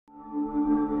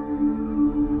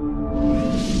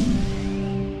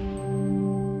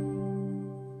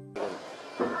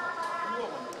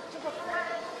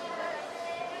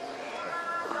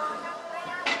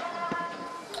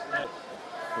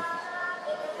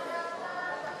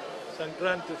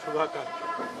సంక్రాంతి శుభాకాంక్షలు.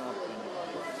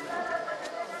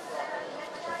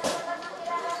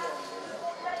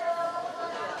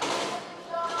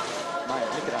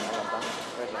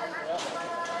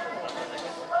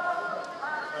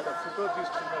 ఫోటో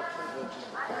తీసుకున్నప్పుడు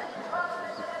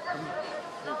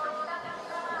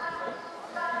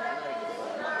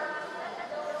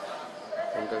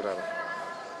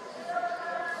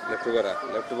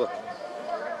left go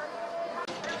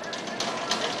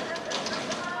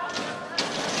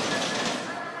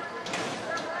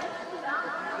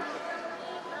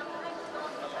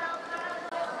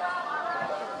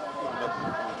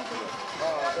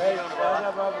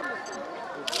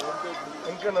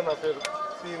ఇంకా నా పేరు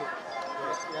సీను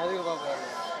యాదగిరి బాబు గారు.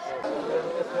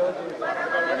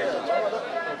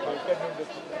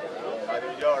 అది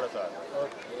విజయవాడ సార్.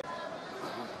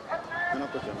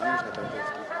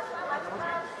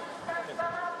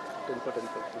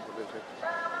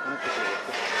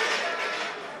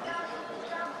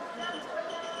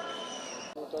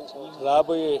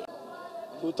 రాబోయే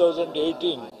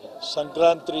 2018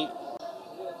 సంక్రాంతి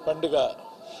పండుగ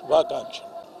శుభాకాంక్షలు.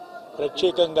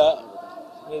 ప్రత్యేకంగా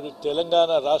నేడు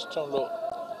తెలంగాణ రాష్ట్రంలో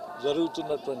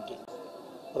జరుగుతున్నటువంటి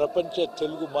ప్రపంచ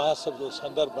తెలుగు మహాసభల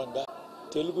సందర్భంగా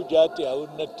తెలుగు జాతి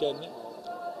ఔన్నత్యాన్ని,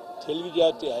 తెలుగు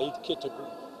జాతి ఐక్యతకు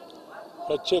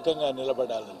ప్రత్యేకంగా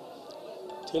నిలబడాలని,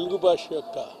 తెలుగు భాష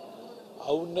యొక్క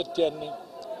ఔన్నత్యాన్ని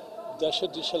దశ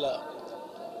దిశల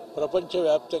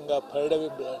ప్రపంచవ్యాప్తంగా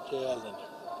పరిడవింప చేయాలని,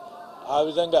 ఆ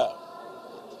విధంగా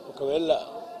ఒకవేళ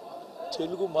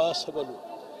తెలుగు మహాసభలు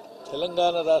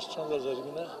తెలంగాణ రాష్ట్రంలో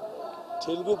జరిగిన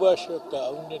తెలుగు భాష యొక్క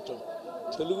ఔన్నత్యం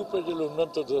తెలుగు ప్రజలు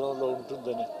ఉన్నంత దూరంలో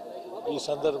ఉంటుందని ఈ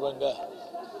సందర్భంగా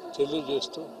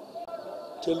తెలియజేస్తూ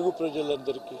తెలుగు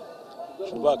ప్రజలందరికీ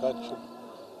శుభాకాంక్షలు.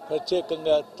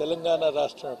 ప్రత్యేకంగా తెలంగాణ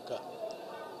రాష్ట్రం యొక్క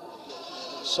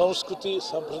సంస్కృతి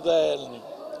సంప్రదాయాలని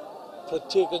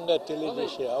ప్రత్యేకంగా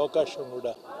తెలియజేసే అవకాశం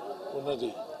కూడా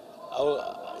ఉన్నది.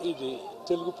 ఇది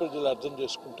తెలుగు ప్రజలు అర్థం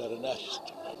చేసుకుంటారని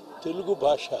ఆశిస్తున్నాను. తెలుగు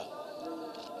భాష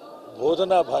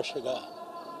బోధనా భాషగా,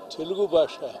 తెలుగు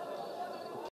భాష